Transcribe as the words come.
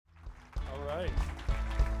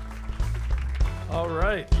All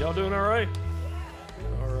right. Y'all doing all right?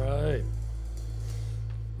 All right.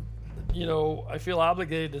 You know, I feel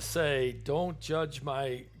obligated to say, don't judge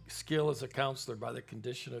my skill as a counselor by the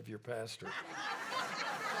condition of your pastor.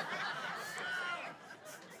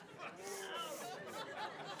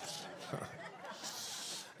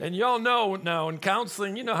 And y'all know now in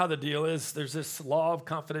counseling, you know how the deal is. There's this law of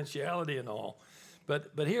confidentiality and all.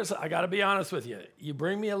 But here's, I got to be honest with you. You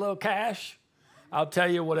bring me a little cash, I'll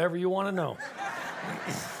tell you whatever you want to know.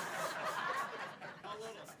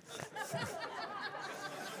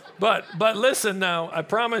 But listen now, I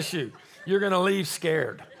promise you, you're going to leave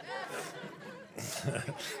scared.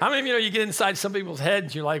 How many of you know you get inside some people's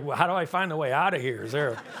heads, you're like, well, how do I find a way out of here?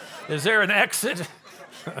 Is there an exit?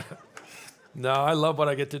 No, I love what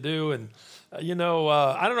I get to do. And, I don't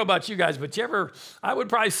know about you guys, but I would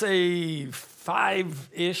probably say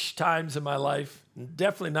 5-ish times in my life,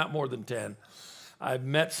 definitely not more than 10, I've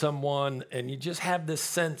met someone and you just have this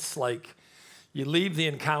sense like you leave the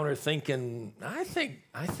encounter thinking, I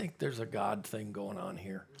think there's a God thing going on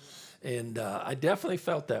here. And I definitely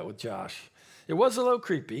felt that with Josh. It was a little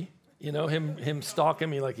creepy, him stalking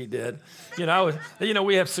me like he did.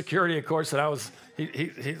 We have security, of course, and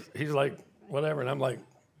he's like, whatever, and I'm like,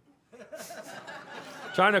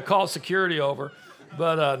 trying to call security over,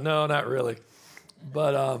 but no, not really.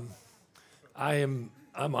 But I'm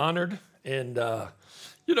honored, and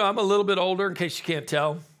I'm a little bit older, in case you can't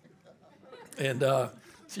tell. And so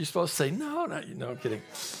you're supposed to say, no, I'm kidding.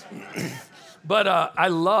 But I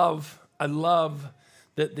love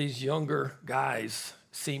that these younger guys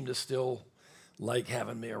seem to still like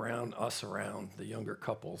having me around, the younger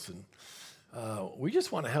couples. And we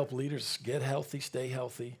just want to help leaders get healthy, stay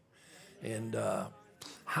healthy. And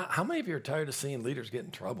how many of you are tired of seeing leaders get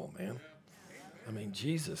in trouble, man? I mean,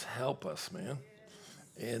 Jesus, help us, man.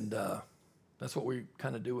 And that's what we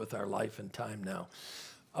kind of do with our life and time now.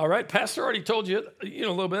 All right, Pastor already told you, a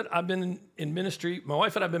little bit. I've been in ministry. My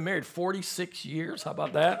wife and I have been married 46 years. How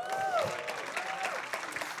about that?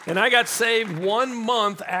 And I got saved 1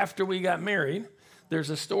 month after we got married. There's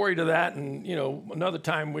a story to that, and, another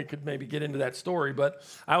time we could maybe get into that story. But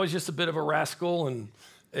I was just a bit of a rascal and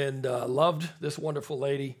loved this wonderful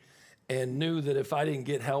lady and knew that if I didn't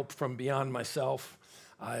get help from beyond myself,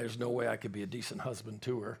 there's no way I could be a decent husband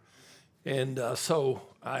to her. And so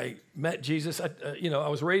I met Jesus. I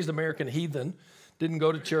was raised American heathen, didn't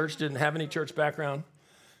go to church, didn't have any church background,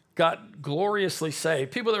 got gloriously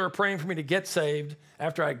saved. People that were praying for me to get saved,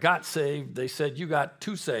 after I got saved, they said, you got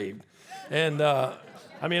too saved. And I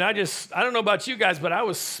don't know about you guys, but I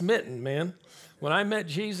was smitten, man. When I met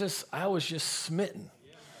Jesus, I was just smitten.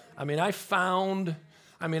 I'd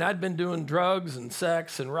been doing drugs and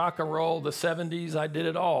sex and rock and roll, the 70s, I did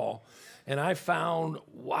it all. And I found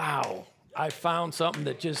something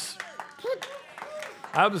that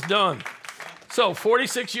I was done. So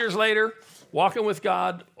 46 years later, walking with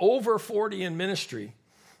God, over 40 in ministry.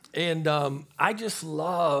 And I just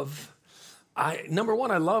number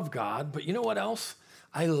one, I love God, but you know what else?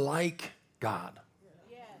 I like God.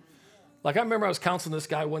 Like I remember I was counseling this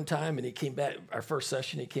guy one time and he came back our first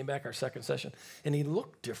session, he came back our second session, and he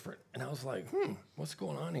looked different. And I was like, what's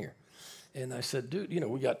going on here? And I said, dude,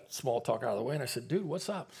 we got small talk out of the way. And I said, dude, what's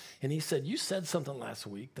up? And he said, you said something last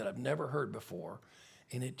week that I've never heard before,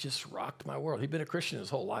 and it just rocked my world. He'd been a Christian his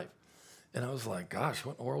whole life. And I was like, gosh,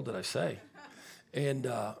 what in the world did I say? And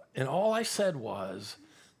all I said was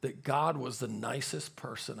that God was the nicest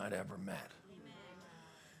person I'd ever met.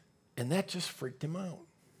 And that just freaked him out.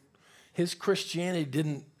 His Christianity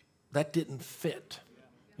didn't fit.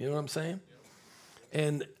 You know what I'm saying?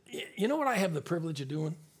 And you know what I have the privilege of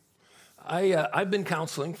doing? I've been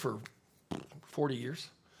counseling for 40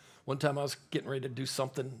 years. One time I was getting ready to do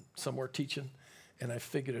something somewhere teaching, and I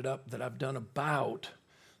figured it up that I've done about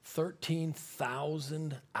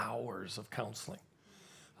 13,000 hours of counseling.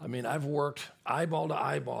 I've worked eyeball to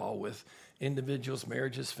eyeball with individuals,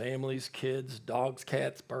 marriages, families, kids, dogs,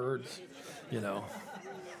 cats, birds,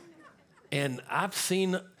 And I've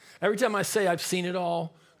seen, every time I say I've seen it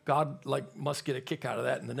all, God must get a kick out of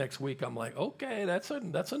that. And the next week I'm like, okay, that's a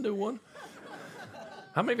new one.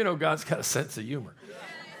 How many of you know God's got a sense of humor?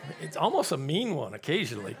 It's almost a mean one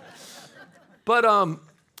occasionally. But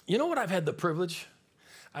you know what I've had the privilege?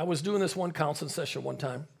 I was doing this one counseling session one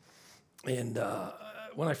time. And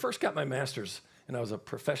when I first got my master's and I was a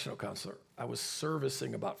professional counselor, I was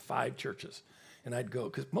servicing about 5 churches. And I'd go,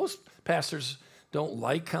 because most pastors don't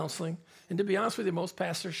like counseling. And to be honest with you, most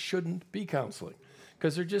pastors shouldn't be counseling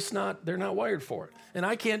because they're not wired for it. And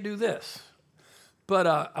I can't do this. But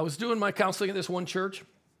I was doing my counseling at this one church,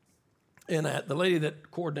 And the lady that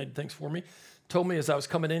coordinated things for me told me as I was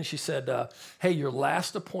coming in, she said, hey, your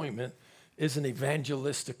last appointment is an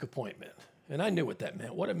evangelistic appointment. And I knew what that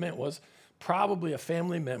meant. What it meant was probably a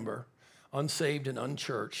family member, unsaved and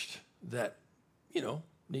unchurched, that,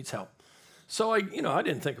 needs help. So I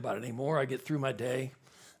didn't think about it anymore. I get through my day,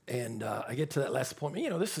 and I get to that last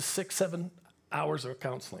appointment. This is 6-7 hours of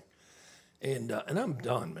counseling. And I'm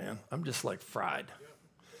done, man. I'm just like fried.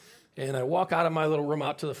 And I walk out of my little room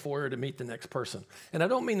out to the foyer to meet the next person. And I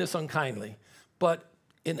don't mean this unkindly, but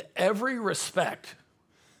in every respect,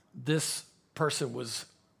 this person was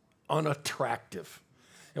unattractive.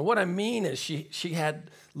 And what I mean is she had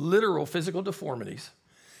literal physical deformities,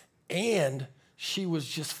 and she was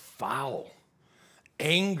just foul,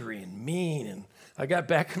 angry and mean. And I got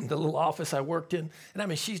back in the little office I worked in, and I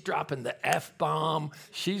mean, she's dropping the F-bomb.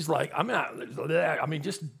 She's like,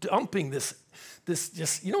 just dumping this,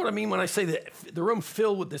 you know what I mean when I say that the room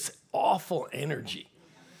filled with this awful energy.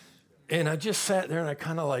 And I just sat there, and I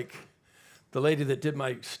kind of like, the lady that did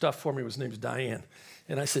my stuff for me, her name's Diane.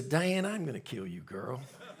 And I said, Diane, I'm going to kill you, girl.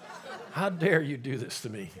 How dare you do this to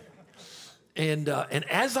me? And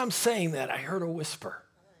as I'm saying that, I heard a whisper.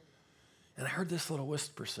 And I heard this little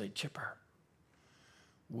whisper say, Chipper,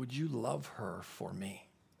 would you love her for me?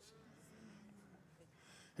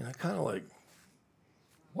 And I kind of like,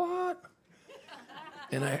 what?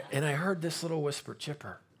 And I heard this little whisper,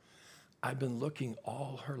 Chipper, I've been looking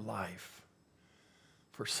all her life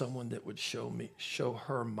for someone that would show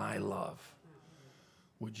her my love.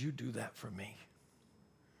 Would you do that for me?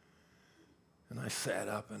 And I sat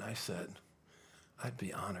up and I said, I'd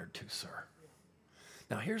be honored to, sir.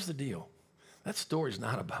 Now, here's the deal. That story's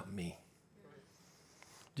not about me.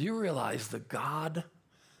 Do you realize the God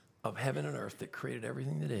of heaven and earth that created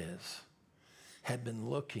everything that is had been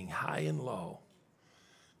looking high and low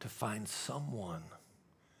to find someone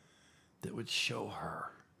that would show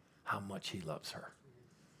her how much he loves her?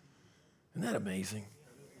 Isn't that amazing?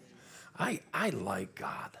 I like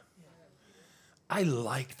God. I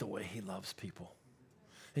like the way he loves people.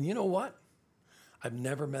 And you know what? I've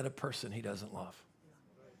never met a person he doesn't love.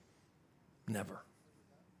 Never.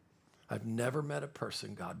 I've never met a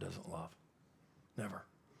person God doesn't love. Never.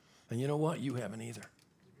 And you know what? You haven't either.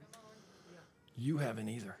 You haven't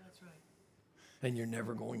either. And you're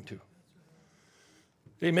never going to.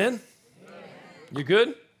 Amen? You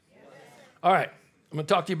good? All right. I'm going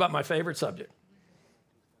to talk to you about my favorite subject.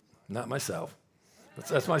 Not myself.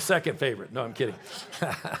 That's my second favorite. No, I'm kidding.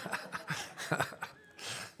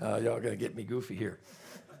 Y'all going to get me goofy here.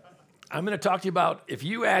 I'm going to talk to you about, if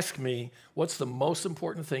you ask me, what's the most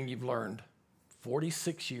important thing you've learned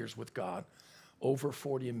 46 years with God, over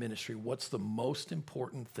 40 in ministry, what's the most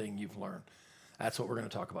important thing you've learned? That's what we're going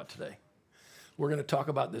to talk about today. We're going to talk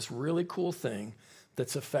about this really cool thing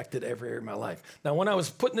that's affected every area of my life. Now, when I was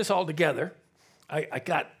putting this all together, I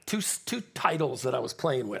got two titles that I was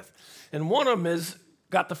playing with. And one of them is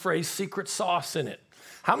got the phrase secret sauce in it.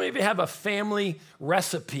 How many of you have a family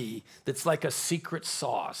recipe that's like a secret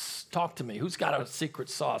sauce? Talk to me. Who's got a secret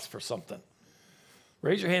sauce for something?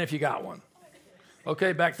 Raise your hand if you got one.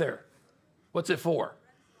 Okay, back there. What's it for?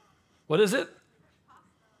 What is it?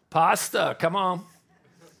 Pasta. Come on.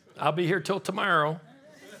 I'll be here till tomorrow.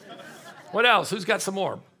 What else? Who's got some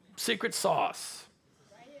more? Secret sauce.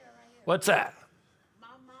 Right here. What's that? My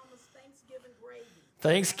mama's Thanksgiving gravy.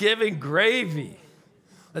 Thanksgiving gravy.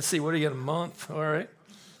 Let's see, what do you get, a month? All right.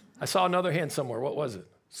 I saw another hand somewhere. What was it?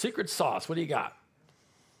 Secret sauce. What do you got?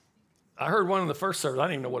 I heard one in the first service. I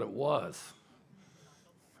didn't even know what it was.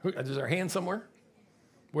 Is there a hand somewhere?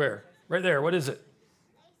 Where? Right there. What is it?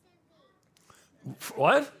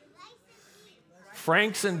 What?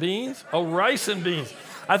 Franks and beans? Oh, rice and beans.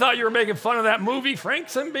 I thought you were making fun of that movie,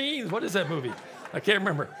 Franks and Beans. What is that movie? I can't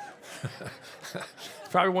remember.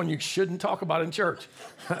 It's probably one you shouldn't talk about in church.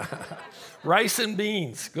 Rice and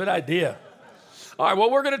beans. Good idea. All right,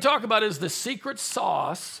 what we're going to talk about is the secret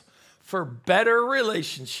sauce for better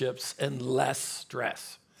relationships and less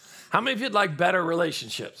stress. How many of you'd like better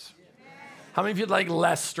relationships? How many of you'd like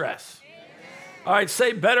less stress? All right,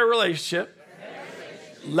 say better relationship,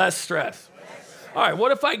 less stress. All right,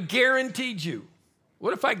 what if I guaranteed you?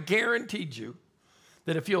 What if I guaranteed you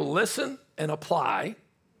that if you'll listen and apply,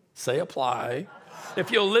 say apply,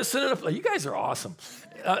 if you'll listen and apply, you guys are awesome.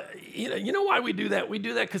 You know why we do that? We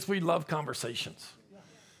do that because we love conversations.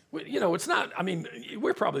 It's not,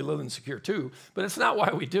 we're probably living secure too, but it's not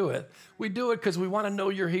why we do it. We do it because we want to know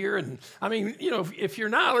you're here. And if you're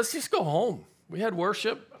not, let's just go home. We had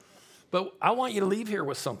worship, but I want you to leave here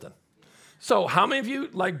with something. So how many of you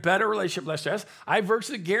like better relationship, less stress? I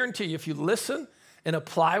virtually guarantee you if you listen and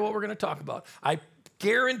apply what we're going to talk about, I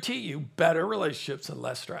guarantee you better relationships and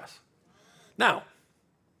less stress. Now,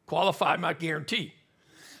 qualify my guarantee.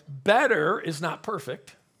 Better is not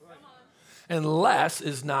perfect, and less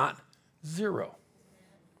is not zero.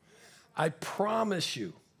 I promise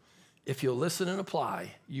you, if you'll listen and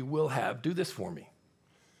apply, you will have, do this for me.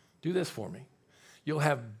 Do this for me. You'll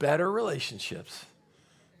have better relationships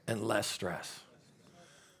and less stress.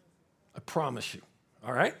 I promise you.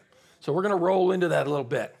 All right? So we're going to roll into that a little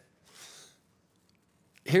bit.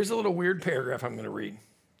 Here's a little weird paragraph I'm going to read,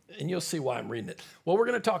 and you'll see why I'm reading it. What we're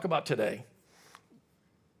going to talk about today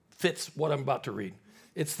fits what I'm about to read.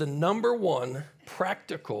 It's the number one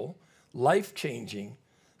practical, life-changing,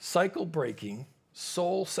 cycle-breaking,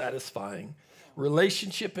 soul-satisfying,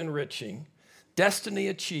 relationship-enriching,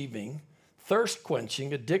 destiny-achieving,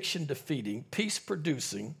 thirst-quenching, addiction-defeating,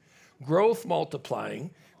 peace-producing,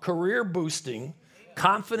 growth-multiplying, career-boosting,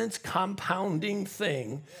 confidence-compounding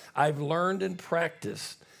thing I've learned and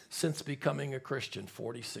practiced since becoming a Christian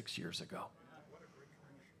 46 years ago.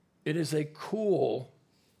 It is a cool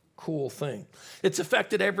thing. It's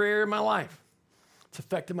affected every area of my life. It's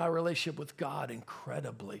affected my relationship with God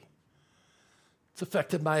incredibly. It's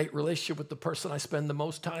affected my relationship with the person I spend the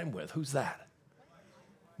most time with. Who's that?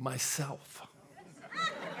 Myself.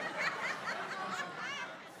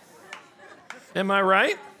 Am I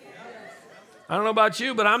right? I don't know about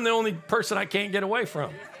you, but I'm the only person I can't get away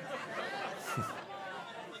from.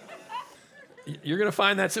 You're going to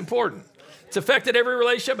find that's important. It's affected every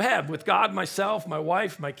relationship I have with God, myself, my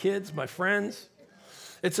wife, my kids, my friends.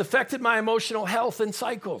 It's affected my emotional health and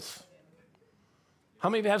cycles. How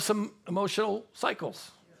many of you have some emotional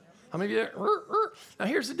cycles? How many of you? Now,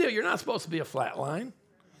 here's the deal. You're not supposed to be a flat line.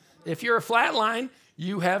 If you're a flat line,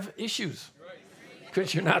 you have issues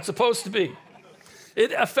because you're not supposed to be.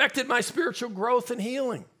 It affected my spiritual growth and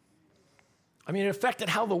healing. I mean, it affected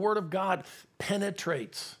how the Word of God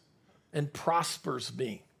penetrates and prospers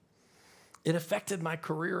me. It affected my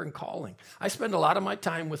career and calling. I spend a lot of my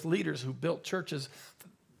time with leaders who built churches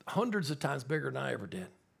hundreds of times bigger than I ever did.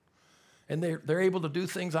 And they're able to do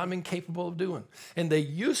things I'm incapable of doing. And they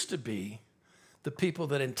used to be the people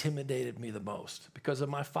that intimidated me the most. Because of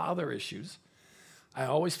my father issues, I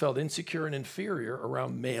always felt insecure and inferior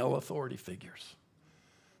around male authority figures.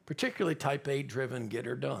 Particularly type A driven, get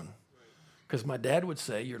her done. Because my dad would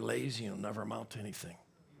say, you're lazy, you'll never amount to anything.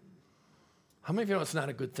 How many of you know it's not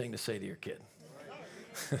a good thing to say to your kid?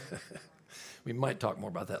 We might talk more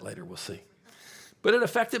about that later, we'll see. But it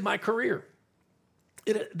affected my career.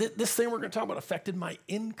 This thing we're going to talk about affected my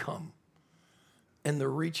income and the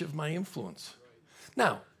reach of my influence.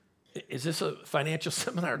 Now, is this a financial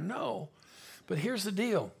seminar? No. But here's the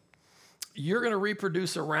deal. You're going to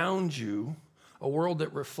reproduce around you a world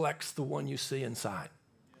that reflects the one you see inside.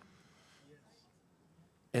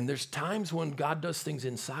 And there's times when God does things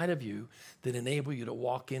inside of you that enable you to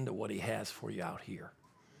walk into what he has for you out here.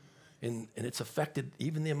 And it's affected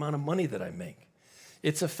even the amount of money that I make.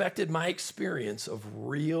 It's affected my experience of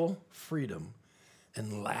real freedom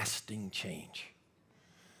and lasting change.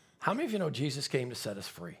 How many of you know Jesus came to set us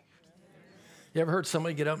free? You ever heard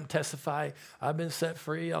somebody get up and testify, I've been set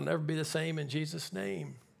free, I'll never be the same in Jesus'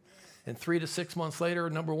 name? And 3 to 6 months later,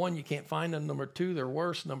 number one, you can't find them. Number two, they're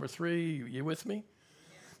worse. Number three, you with me?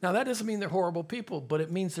 Now, that doesn't mean they're horrible people, but it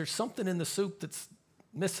means there's something in the soup that's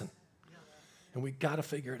missing. And we've got to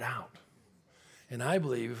figure it out. And I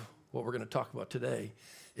believe what we're going to talk about today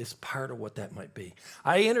is part of what that might be.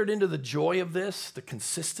 I entered into the joy of this, the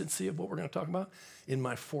consistency of what we're going to talk about, in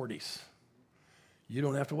my 40s. You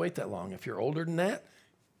don't have to wait that long. If you're older than that,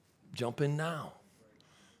 jump in now.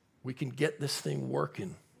 We can get this thing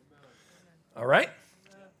working. All right?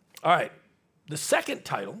 All right. The second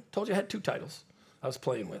title, told you I had 2 titles I was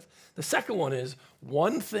playing with. The second one is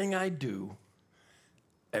One Thing I Do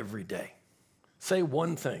Every Day. Say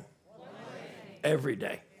one thing. Every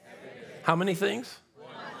day. How many things?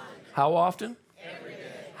 One. How often? Every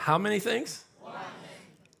day. How many things? One.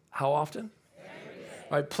 How often? Every day.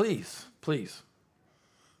 All right, please.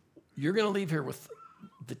 You're going to leave here with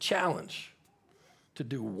the challenge to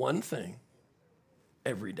do one thing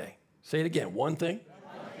every day. Say it again. One thing.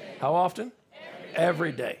 How often?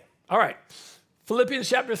 Every day. All right. Philippians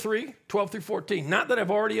chapter 3, 12 through 14. Not that I've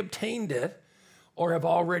already obtained it or have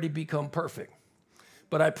already become perfect,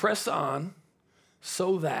 but I press on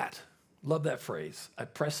so that, love that phrase, I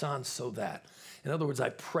press on so that. In other words, I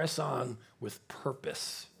press on with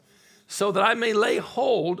purpose, so that I may lay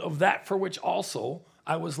hold of that for which also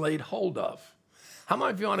I was laid hold of. How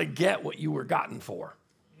many of you want to get what you were gotten for?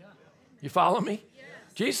 You follow me? Yes.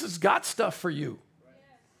 Jesus got stuff for you. Yes.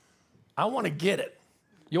 I want to get it.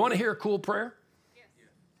 You want to hear a cool prayer? Yes.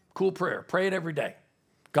 Cool prayer. Pray it every day.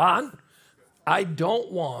 God, I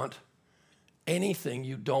don't want anything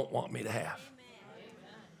you don't want me to have.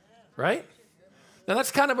 Right? Now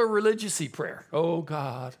that's kind of a religious-y prayer. Oh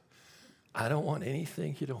God, I don't want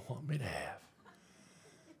anything you don't want me to have.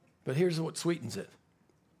 But here's what sweetens it.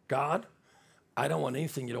 God, I don't want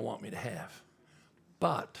anything you don't want me to have.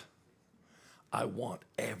 But I want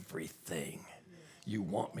everything you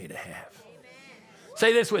want me to have.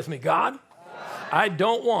 Say this with me. God, I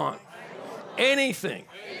don't want anything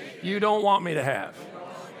you don't want me to have.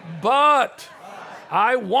 But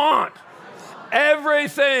I want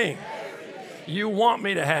everything you want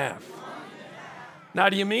me to have. Now,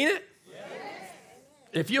 do you mean it?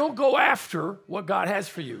 If you'll go after what God has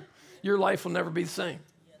for you, your life will never be the same.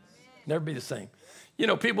 Never be the same. You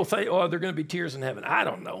know, people say, oh, there are going to be tears in heaven. I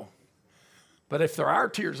don't know. But if there are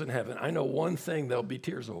tears in heaven, I know one thing there'll be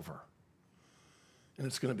tears over. And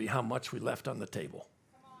it's going to be how much we left on the table.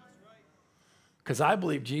 Because I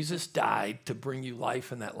believe Jesus died to bring you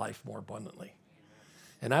life and that life more abundantly.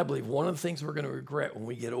 And I believe one of the things we're going to regret when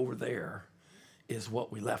we get over there is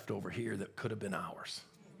what we left over here that could have been ours.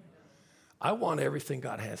 I want everything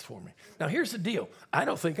God has for me. Now, here's the deal. I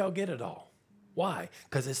don't think I'll get it all. Why?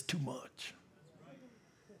 Because it's too much.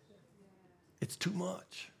 It's too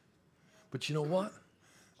much. But you know what?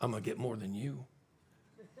 I'm going to get more than you.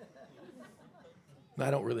 And I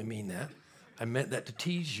don't really mean that. I meant that to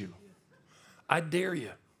tease you. I dare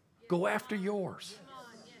you. Go after yours.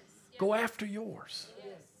 Go after yours.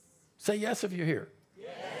 Say yes if you're here.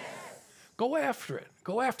 Go after it.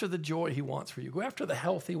 Go after the joy he wants for you. Go after the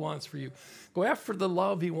health he wants for you. Go after the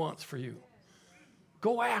love he wants for you.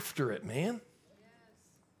 Go after it, man.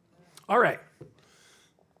 All right.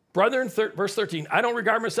 Brethren, verse 13, I don't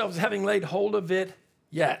regard myself as having laid hold of it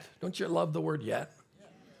yet. Don't you love the word yet?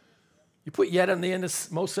 You put yet on the end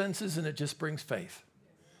of most sentences and it just brings faith.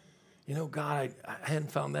 You know, God, I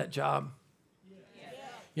hadn't found that job.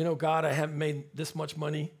 You know, God, I haven't made this much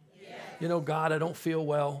money. You know, God, I don't feel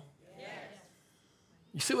well.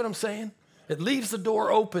 You see what I'm saying? It leaves the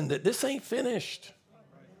door open that this ain't finished.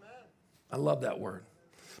 I love that word.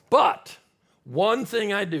 But one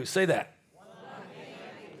thing I do, say that.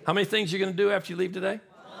 How many things are you going to do after you leave today?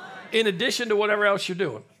 In addition to whatever else you're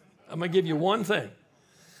doing. I'm going to give you one thing.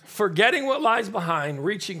 Forgetting what lies behind,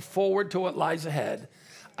 reaching forward to what lies ahead,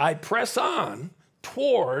 I press on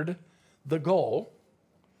toward the goal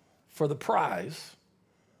for the prize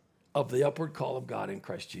of the upward call of God in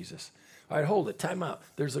Christ Jesus. All right, hold it. Time out.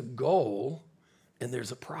 There's a goal and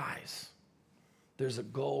there's a prize. There's a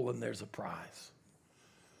goal and there's a prize.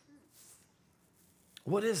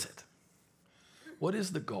 What is it? What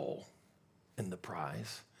is the goal and the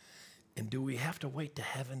prize? And do we have to wait to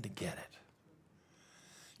heaven to get it?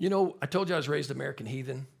 You know, I told you I was raised American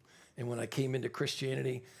heathen. And when I came into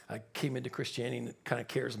Christianity in kind of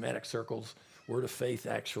charismatic circles, word of faith,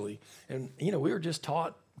 actually. And, you know, we were just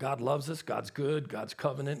taught God loves us, God's good, God's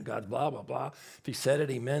covenant, God's blah, blah, blah. If he said it,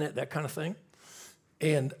 he meant it, that kind of thing.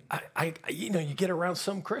 And, you know, you get around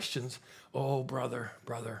some Christians, oh, brother,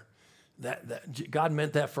 that God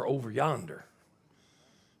meant that for over yonder.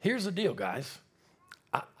 Here's the deal, guys.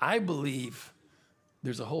 I believe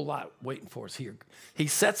there's a whole lot waiting for us here. He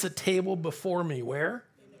sets a table before me where?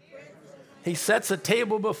 He sets a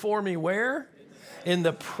table before me where? In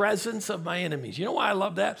the presence of my enemies. You know why I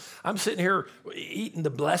love that? I'm sitting here eating the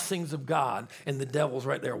blessings of God, and the devil's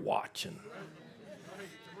right there watching.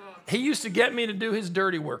 He used to get me to do his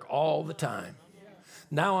dirty work all the time.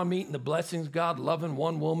 Now I'm eating the blessings of God, loving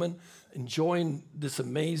one woman, enjoying this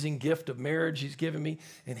amazing gift of marriage he's given me,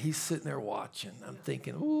 and he's sitting there watching. I'm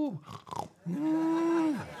thinking, ooh.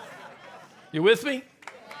 You with me?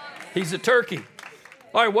 He's a turkey.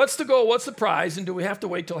 All right, what's the goal? What's the prize? And do we have to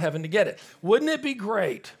wait till heaven to get it? Wouldn't it be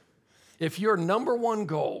great if your number one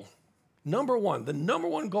goal, the number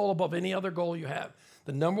one goal above any other goal you have,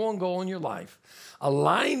 the number one goal in your life,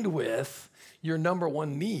 aligned with your number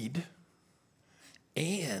one need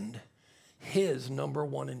and his number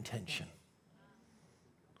one intention?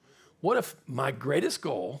 What if my greatest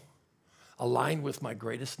goal aligned with my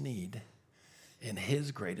greatest need and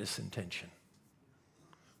his greatest intention?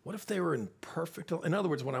 What if they were in perfect, in other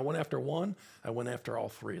words, when I went after one, I went after all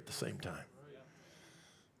three at the same time?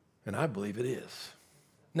 And I believe it is.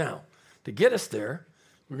 Now, to get us there,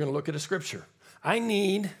 we're going to look at a scripture. I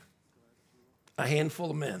need a handful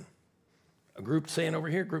of men. A group staying over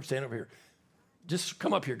here, group staying over here. Just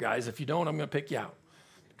come up here, guys. If you don't, I'm going to pick you out.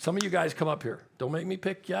 Some of you guys come up here. Don't make me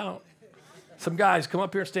pick you out. Some guys come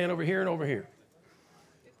up here and stand over here and over here.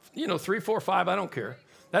 You know, 3, 4, 5, I don't care.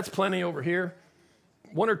 That's plenty over here.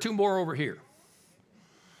 1 or 2 more over here.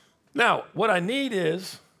 Now, what I need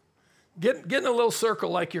is Get in a little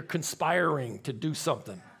circle like you're conspiring to do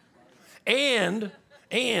something. And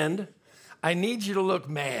I need you to look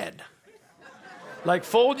mad. Like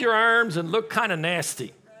fold your arms and look kind of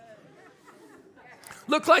nasty.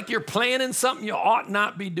 Look like you're planning something you ought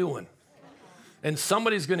not be doing. And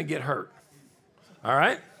somebody's going to get hurt. All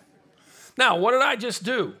right? Now, what did I just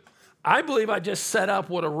do? I believe I just set up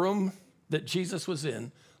what a room that Jesus was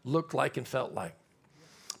in looked like and felt like.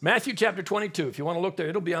 Matthew chapter 22, if you want to look there,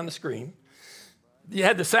 it'll be on the screen. You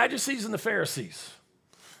had the Sadducees and the Pharisees,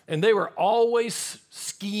 and they were always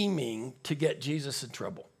scheming to get Jesus in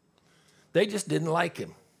trouble. They just didn't like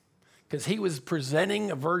him because he was presenting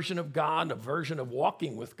a version of God, a version of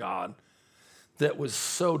walking with God that was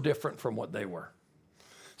so different from what they were.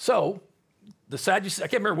 So the Sadducees, I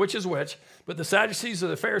can't remember which is which, but the Sadducees or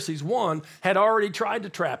the Pharisees, one had already tried to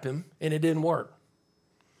trap him, and it didn't work.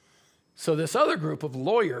 So this other group of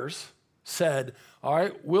lawyers said, all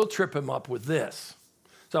right, we'll trip him up with this.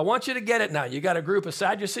 So I want you to get it now. You got a group of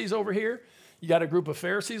Sadducees over here. You got a group of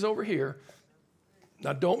Pharisees over here.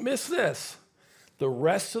 Now don't miss this. The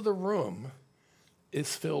rest of the room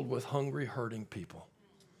is filled with hungry, hurting people.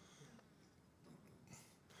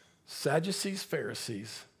 Sadducees,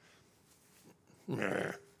 Pharisees,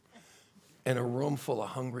 and a room full of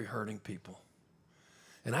hungry, hurting people.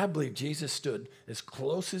 And I believe Jesus stood as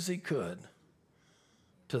close as he could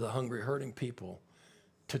to the hungry, hurting people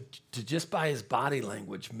to just by his body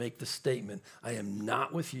language make the statement, I am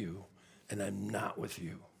not with you and I'm not with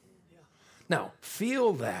you. Yeah. Now,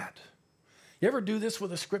 feel that. You ever do this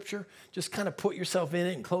with a scripture? Just kind of put yourself in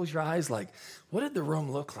it and close your eyes like, what did the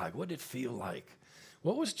room look like? What did it feel like?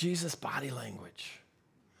 What was Jesus' body language?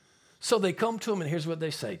 So they come to him and here's what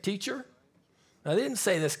they say. Teacher, now they didn't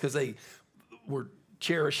say this because they were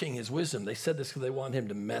cherishing his wisdom. They said this because they wanted him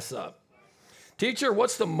to mess up. Teacher,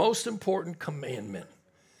 what's the most important commandment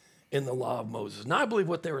in the law of Moses? Now I believe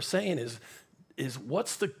what they were saying is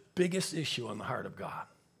what's the biggest issue on the heart of God?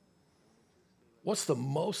 What's the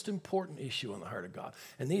most important issue on the heart of God?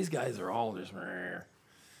 And these guys are all just,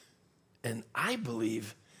 and I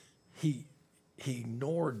believe he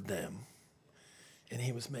ignored them and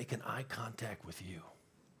he was making eye contact with you.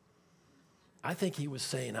 I think he was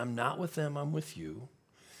saying, I'm not with them, I'm with you.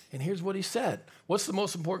 And here's what he said. What's the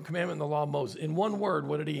most important commandment in the law of Moses? In one word,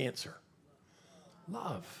 what did he answer?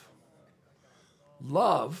 Love.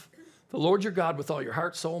 Love the Lord your God with all your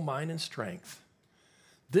heart, soul, mind, and strength.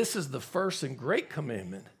 This is the first and great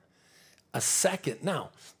commandment. A second.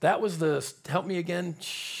 Now, that was help me again,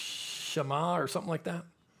 Shema or something like that.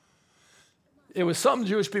 It was something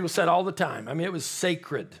Jewish people said all the time. I mean, it was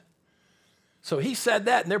sacred. So he said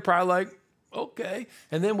that, and they're probably like, okay.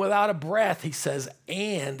 And then without a breath, he says,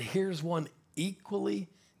 and here's one equally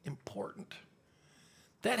important.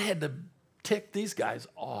 That had to tick these guys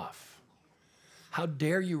off. How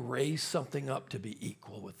dare you raise something up to be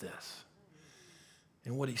equal with this?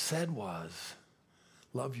 And what he said was,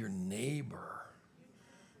 love your neighbor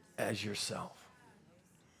as yourself.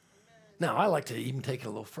 Now, I like to even take it a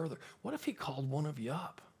little further. What if he called one of you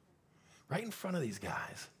up right in front of these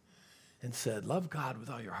guys and said, love God with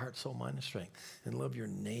all your heart, soul, mind, and strength, and love your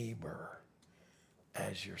neighbor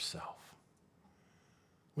as yourself?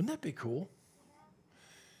 Wouldn't that be cool?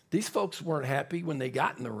 These folks weren't happy when they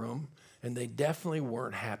got in the room, and they definitely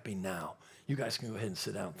weren't happy now. You guys can go ahead and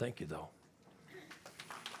sit down. Thank you, though.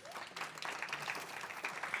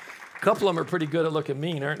 A couple of them are pretty good at looking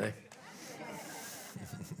mean, aren't they?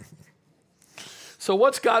 So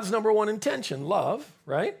what's God's number one intention? Love,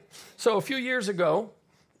 right? So a few years ago,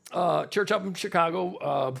 church up in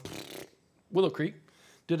Chicago, Willow Creek,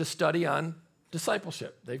 did a study on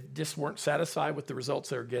discipleship. They just weren't satisfied with the results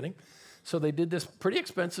they were getting. So they did this pretty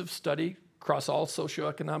expensive study across all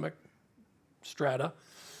socioeconomic strata.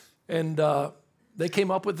 And they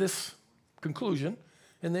came up with this conclusion,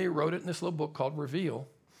 and they wrote it in this little book called Reveal.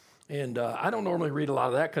 And I don't normally read a lot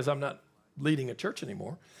of that because I'm not leading a church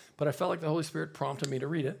anymore, but I felt like the Holy Spirit prompted me to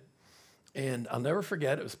read it. And I'll never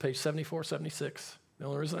forget, it was page 74, 76. The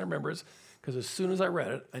only reason I remember is because as soon as I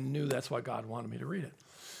read it, I knew that's why God wanted me to read it.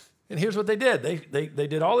 And here's what they did. They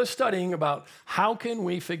did all this studying about how can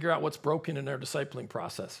we figure out what's broken in our discipling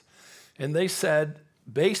process. And they said,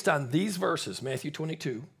 based on these verses, Matthew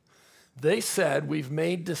 22, they said we've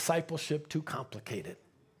made discipleship too complicated.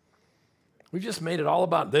 We've just made it all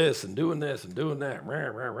about this and doing that.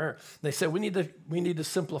 They said we need to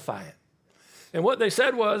simplify it. And what they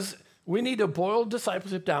said was we need to boil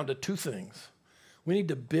discipleship down to two things. We need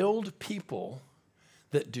to build people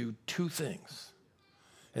that do two things.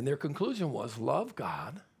 And their conclusion was love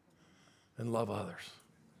God and love others.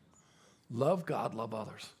 Love God, love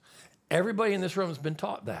others. Everybody in this room has been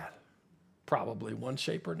taught that. probably, one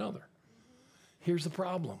shape or another. Here's the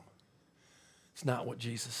problem. It's not what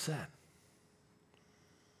Jesus said.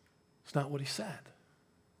 It's not what he said.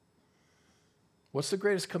 What's the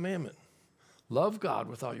greatest commandment? Love God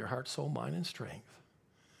with all your heart, soul, mind, and strength.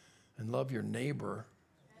 And love your neighbor.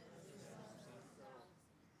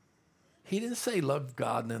 He didn't say love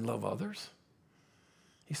God and then love others.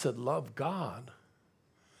 He said love God.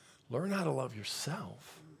 Learn how to love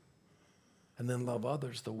yourself. And then love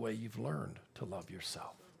others the way you've learned to love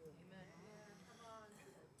yourself.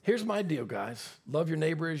 Here's my deal, guys. Love your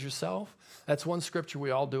neighbor as yourself. That's one scripture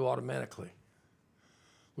we all do automatically.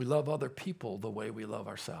 We love other people the way we love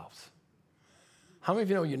ourselves. How many of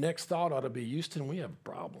you know your next thought ought to be, Houston, we have a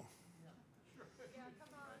problem?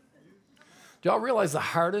 Do y'all realize the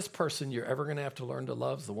hardest person you're ever going to have to learn to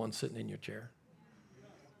love is the one sitting in your chair?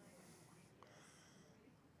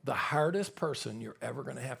 The hardest person you're ever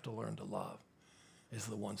going to have to learn to love is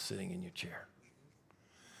the one sitting in your chair.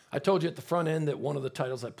 I told you at the front end that one of the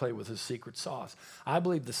titles I play with is Secret Sauce. I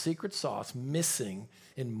believe the secret sauce missing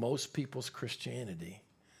in most people's Christianity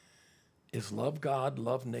is love God,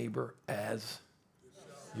 love neighbor as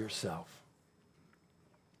yourself.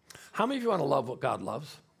 How many of you want to love what God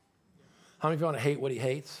loves? How many of you want to hate what he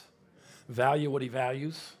hates? Value what he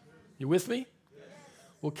values? You with me?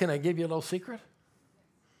 Well, can I give you a little secret?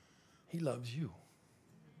 He loves you.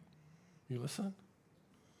 You listen?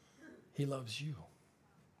 He loves you.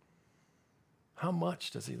 How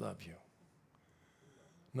much does he love you?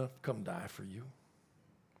 Enough to come die for you.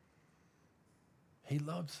 He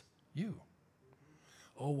loves you.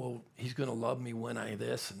 Oh, well, he's going to love me when I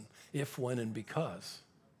this and if, when, and because.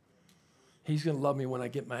 He's going to love me when I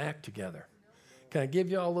get my act together. Can I give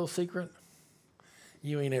you all a little secret?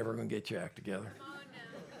 You ain't ever going to get your act together.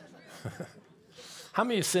 Oh, no. How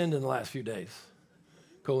many of you sinned in the last few days?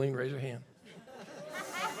 Colleen, raise your hand.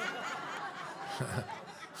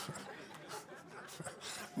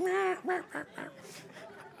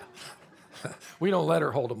 We don't let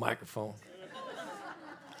her hold a microphone.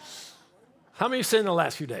 How many of you sinned in the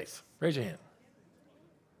last few days? Raise your hand.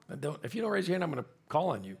 If you don't raise your hand, I'm going to call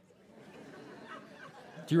on you.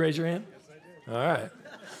 Do you raise your hand? Yes, I do. All right.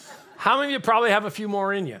 How many of you probably have a few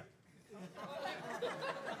more in you?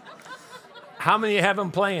 How many of you have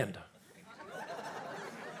them planned?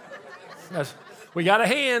 Yes. We got a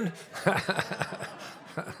hand.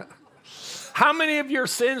 How many of your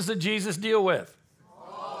sins did Jesus deal with?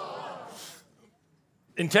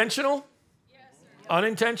 Intentional?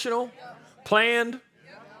 Unintentional? Planned?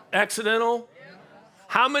 Accidental?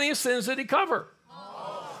 How many sins did he cover?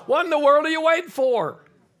 What in the world are you waiting for?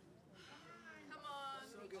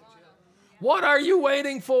 What are you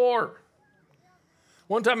waiting for?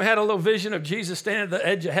 One time I had a little vision of Jesus standing at the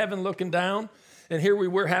edge of heaven looking down, and here we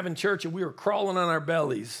were having church, and we were crawling on our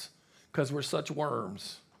bellies because we're such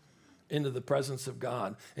worms into the presence of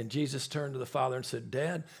God. And Jesus turned to the Father and said,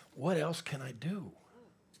 Dad, what else can I do?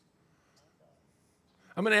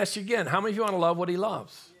 I'm going to ask you again, how many of you want to love what he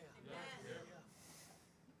loves?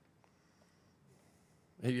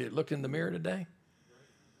 Have you looked in the mirror today?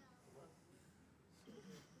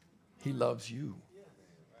 He loves you.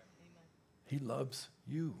 He loves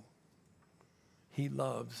you. He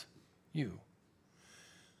loves you.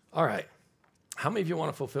 All right. How many of you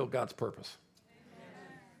want to fulfill God's purpose?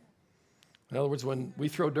 In other words, when we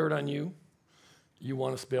throw dirt on you, you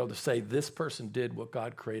want us to be able to say, this person did what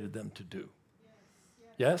God created them to do.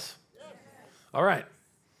 Yes? All right.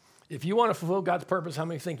 If you want to fulfill God's purpose, how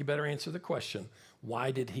many think you better answer the question,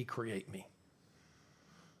 why did he create me?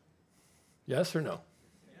 Yes or no?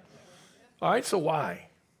 All right, so why?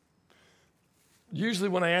 Usually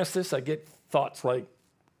when I ask this, I get thoughts like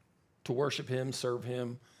to worship him, serve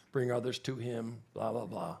him, bring others to him, blah, blah,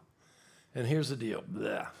 blah. And here's the deal.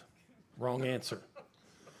 Blah. Wrong answer.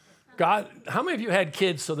 God, how many of you had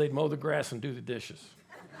kids so they'd mow the grass and do the dishes?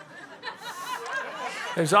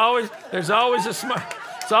 There's always a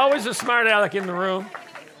smart aleck in the room.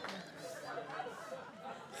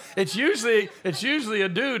 It's usually a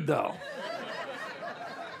dude though.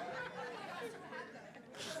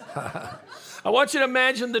 I want you to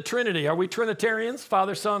imagine the Trinity. Are we Trinitarians?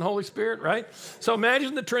 Father, Son, Holy Spirit, right? So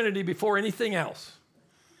imagine the Trinity before anything else.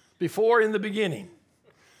 Before in the beginning.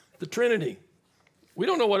 The Trinity. We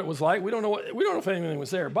don't know what it was like. We don't know if anything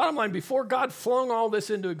was there. Bottom line, before God flung all this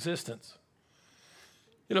into existence,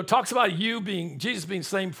 it talks about Jesus being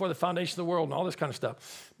slain before the foundation of the world and all this kind of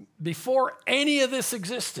stuff. Before any of this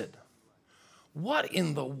existed, what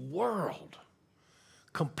in the world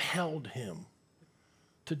compelled him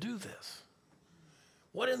to do this?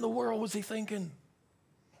 What in the world was he thinking?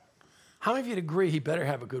 How many of you agree he better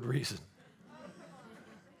have a good reason?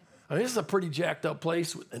 I mean, this is a pretty jacked up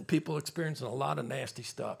place and people experiencing a lot of nasty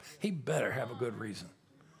stuff. He better have a good reason.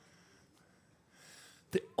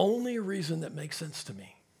 The only reason that makes sense to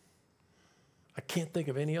me, I can't think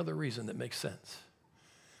of any other reason that makes sense.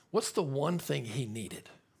 What's the one thing he needed?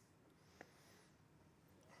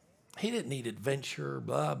 He didn't need adventure,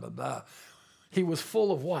 blah, blah, blah. He was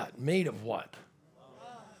full of what? Made of what?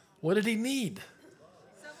 What did he need?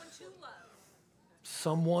 Someone to love.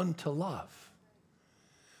 Someone to love.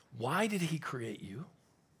 Why did he create you?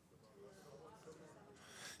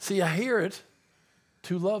 See, I hear it,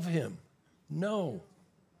 to love him. No,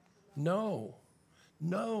 no,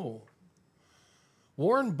 no.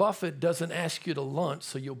 Warren Buffett doesn't ask you to lunch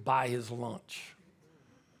so you'll buy his lunch.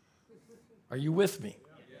 Are you with me?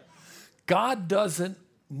 God doesn't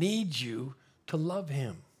need you to love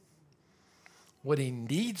him. What he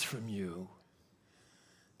needs from you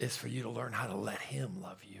is for you to learn how to let him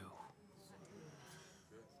love you.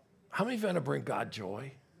 How many of you want to bring God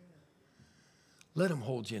joy? Let him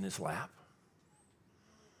hold you in his lap.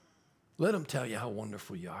 Let him tell you how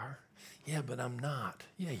wonderful you are. Yeah, but I'm not.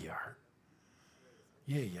 Yeah, you are.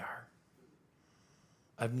 Yeah, you are.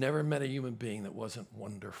 I've never met a human being that wasn't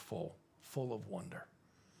wonderful, full of wonder.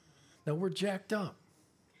 Now, we're jacked up.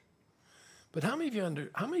 But how many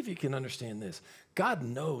of you can understand this? God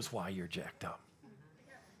knows why you're jacked up.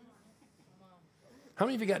 How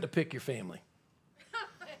many of you got to pick your family?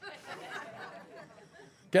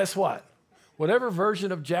 Guess what? Whatever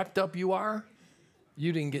version of jacked up you are,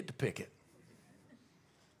 you didn't get to pick it.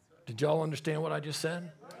 Did y'all understand what I just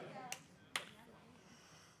said?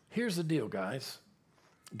 Here's the deal, guys.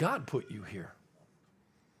 God put you here.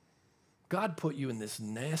 God put you in this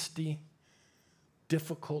nasty,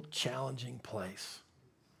 difficult, challenging place.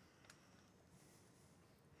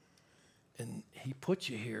 And he put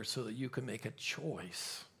you here so that you can make a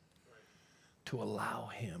choice to allow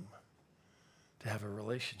him to have a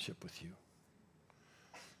relationship with you.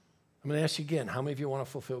 I'm going to ask you again, how many of you want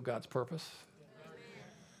to fulfill God's purpose?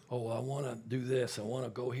 Oh, I want to do this. I want to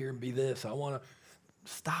go here and be this. I want to.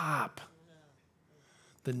 Stop.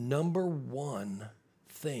 The number one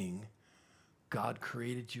thing God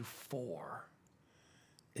created you for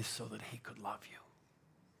is so that he could love you,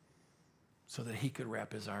 so that he could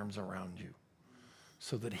wrap his arms around you,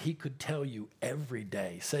 so that he could tell you every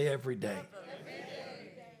day, say every day. Every day.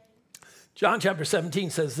 John chapter 17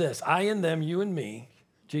 says this, I and them, you and me,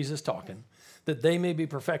 Jesus talking, that they may be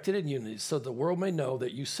perfected in unity, so the world may know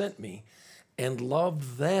that you sent me and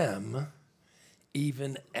loved them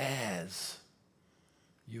even as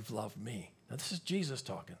you've loved me. Now this is Jesus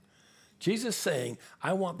talking. Jesus saying,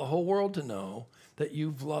 I want the whole world to know that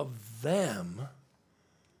you've loved them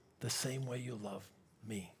the same way you love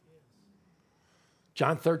me.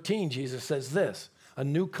 John 13, Jesus says this, a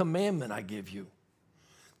new commandment I give you,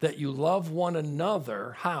 that you love one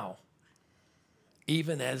another, how?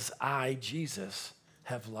 Even as I, Jesus,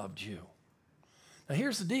 have loved you. Now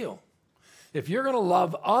here's the deal. If you're going to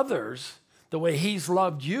love others the way he's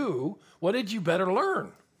loved you, what did you better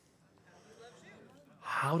learn?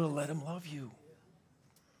 How to let him love you.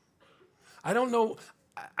 I don't know.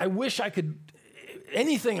 I wish I could,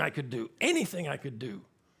 anything I could do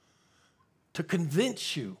to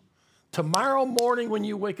convince you tomorrow morning when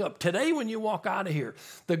you wake up, today when you walk out of here,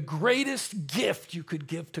 the greatest gift you could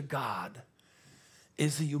give to God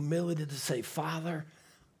is the humility to say, Father,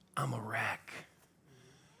 I'm a wreck,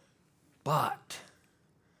 but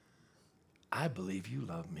I believe you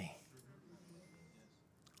love me.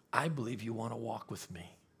 I believe you want to walk with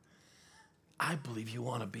me. I believe you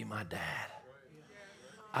want to be my dad.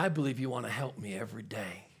 I believe you want to help me every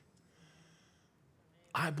day.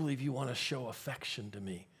 I believe you want to show affection to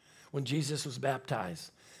me. When Jesus was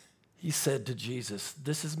baptized, he said to Jesus,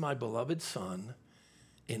 this is my beloved son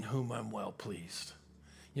in whom I'm well pleased.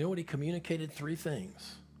 You know what he communicated? 3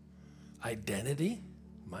 things. Identity,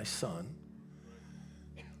 my son.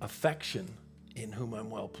 Affection, in whom I'm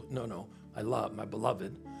well pleased. I love my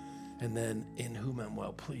beloved. And then in whom I'm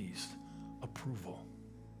well pleased. Approval.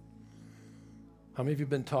 How many of you have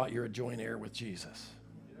been taught you're a joint heir with Jesus?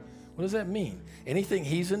 What does that mean? Anything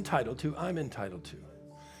he's entitled to, I'm entitled to.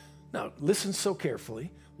 Now, listen so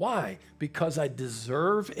carefully. Why? Because I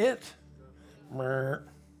deserve it? 2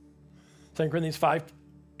 Corinthians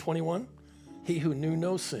 5:21. He who knew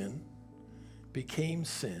no sin became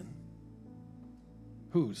sin.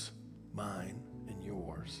 Whose? Mine and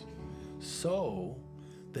yours. So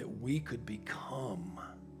that we could become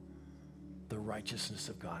the righteousness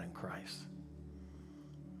of God in Christ.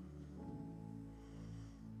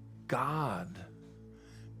 God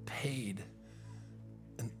paid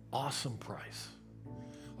an awesome price.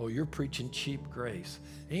 Oh, you're preaching cheap grace.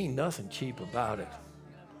 Ain't nothing cheap about it.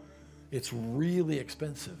 It's really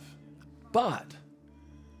expensive, but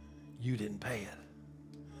you didn't pay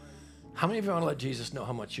it. How many of you want to let Jesus know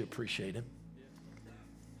how much you appreciate him?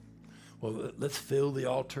 Well, let's fill the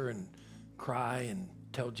altar and cry and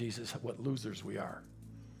tell Jesus what losers we are.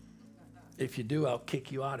 If you do, I'll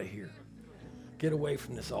kick you out of here. Get away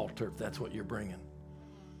from this altar if that's what you're bringing.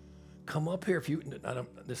 Come up here if you.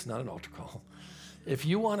 This is not an altar call. If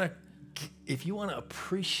you want to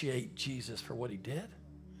appreciate Jesus for what he did,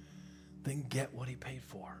 then get what he paid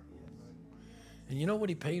for. And you know what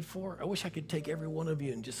he paid for? I wish I could take every one of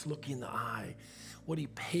you and just look you in the eye. What he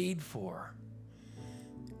paid for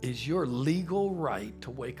is your legal right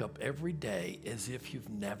to wake up every day as if you've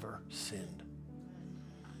never sinned.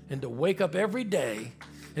 And to wake up every day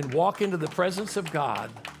and walk into the presence of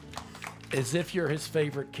God as if you're his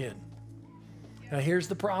favorite kid. Now here's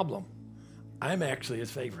the problem. I'm actually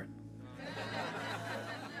his favorite.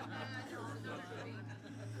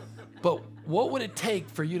 But what would it take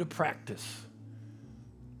for you to practice?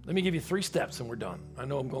 Let me give you 3 steps and we're done. I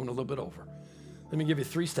know I'm going a little bit over. Let me give you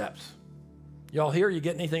 3 steps. Y'all here? You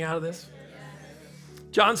get anything out of this?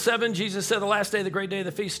 John 7, Jesus said, the last day, the great day of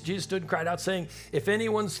the feast, Jesus stood and cried out saying, if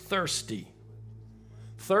anyone's thirsty,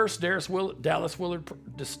 thirst, Dallas Willard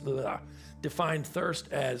defined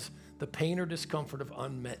thirst as the pain or discomfort of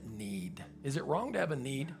unmet need. Is it wrong to have a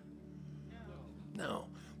need? No.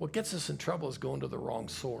 What gets us in trouble is going to the wrong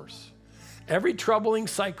source. Every troubling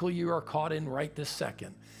cycle you are caught in right this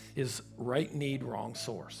second is right need, wrong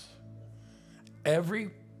source.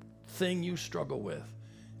 Everything you struggle with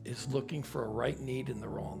is looking for a right need in the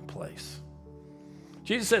wrong place.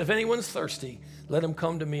 Jesus said, if anyone's thirsty, let him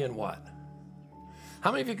come to me and what?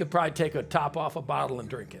 How many of you could probably take a top off a bottle and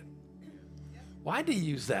drink it? Why do you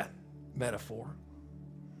use that metaphor?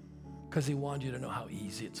 Because he wanted you to know how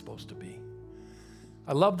easy it's supposed to be.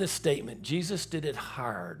 I love this statement. Jesus did it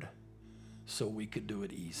hard so we could do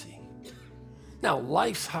it easy. Now,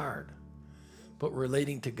 life's hard, but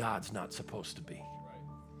relating to God's not supposed to be.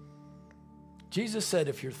 Jesus said,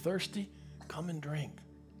 if you're thirsty, come and drink.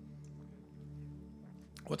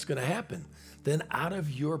 What's going to happen? Then out of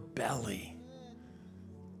your belly.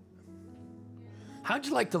 How'd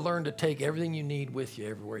you like to learn to take everything you need with you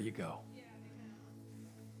everywhere you go?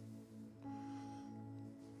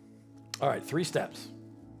 All right, 3 steps.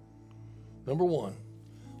 Number 1,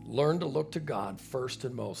 learn to look to God first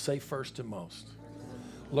and most. Say first and most.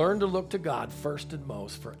 Learn to look to God first and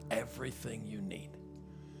most for everything you need.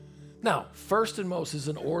 Now, first and most is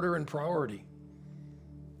an order and priority.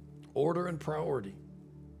 Order and priority.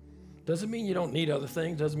 Doesn't mean you don't need other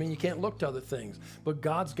things. Doesn't mean you can't look to other things. But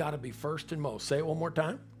God's got to be first and most. Say it one more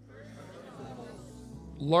time.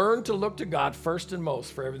 Learn to look to God first and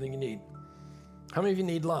most for everything you need. How many of you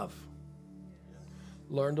need love?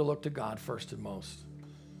 Learn to look to God first and most.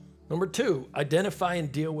 Number 2, identify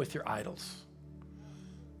and deal with your idols.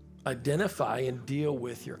 Identify and deal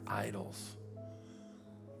with your idols.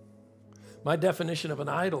 My definition of an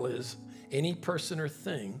idol is any person or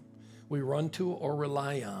thing we run to or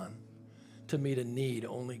rely on to meet a need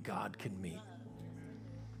only God can meet.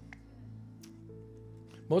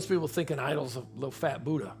 Most people think an idol's a little fat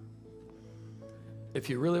Buddha. If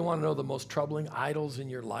you really want to know the most troubling idols in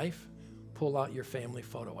your life, pull out your family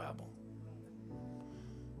photo album.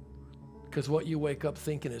 Because what you wake up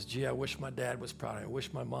thinking is, gee, I wish my dad was proud of me. I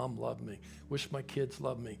wish my mom loved me. Wish my kids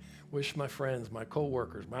loved me. Wish my friends, my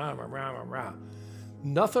coworkers, rah, rah, rah, rah, rah.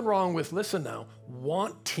 Nothing wrong with, listen now,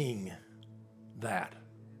 wanting that.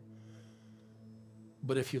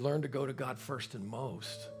 But if you learn to go to God first and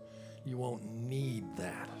most, you won't need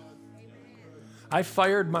that. I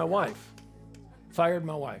fired my wife.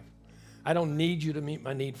 I don't need you to meet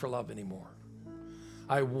my need for love anymore.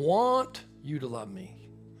 I want you to love me.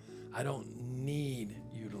 I don't need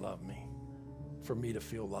you to love me for me to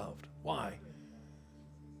feel loved. Why?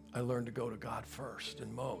 I learned to go to God first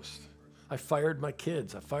and most. I fired my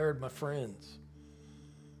kids. I fired my friends.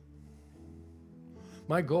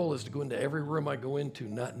 My goal is to go into every room I go into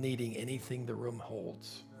not needing anything the room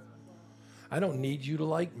holds. I don't need you to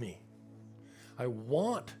like me. I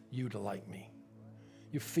want you to like me.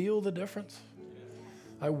 You feel the difference?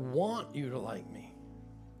 I want you to like me.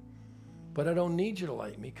 But I don't need you to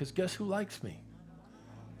like me because guess who likes me?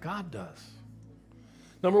 God does.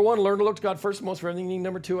 Number 1, learn to look to God first and most for everything you need.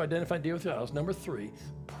 Number 2, identify and deal with your idols. Number 3,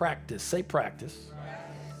 practice. Say practice.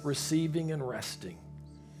 Receiving and resting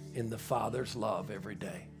in the Father's love every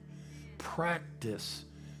day. Practice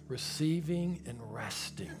receiving and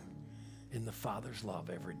resting in the Father's love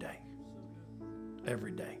every day.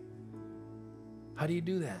 Every day. How do you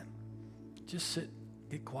do that? Just sit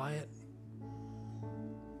get quiet,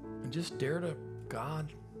 and just dare to,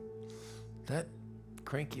 God, that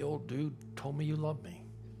cranky old dude told me you love me.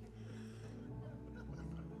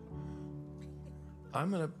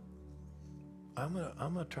 I'm gonna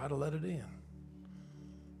try to let it in.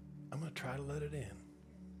 I'm gonna try to let it in.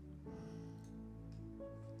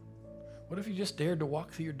 What if you just dared to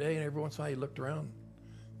walk through your day and every once in a while you looked around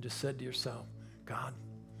and just said to yourself, God,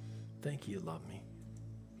 thank you love me.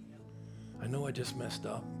 I know I just messed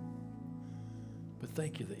up, but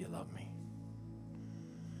thank you that you love me.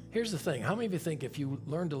 Here's the thing. How many of you think if you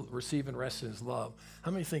learn to receive and rest in his love,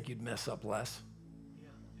 how many think you'd mess up less?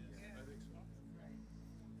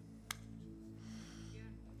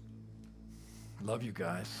 Love you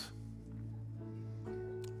guys.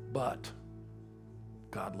 But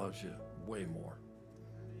God loves you way more.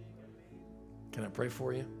 Can I pray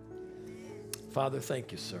for you? Father,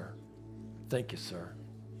 thank you, sir. Thank you, sir.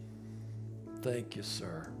 Thank you,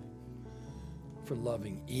 sir, for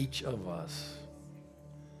loving each of us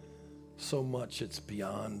so much it's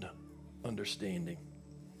beyond understanding.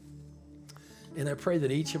 And I pray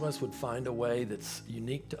that each of us would find a way that's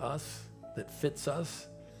unique to us, that fits us,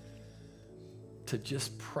 to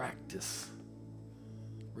just practice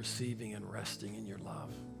receiving and resting in your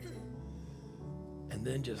love. And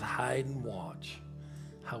then just hide and watch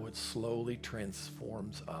how it slowly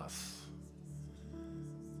transforms us.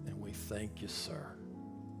 And we thank you, sir.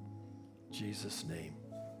 In Jesus' name.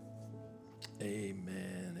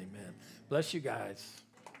 Amen. Amen. Bless you guys.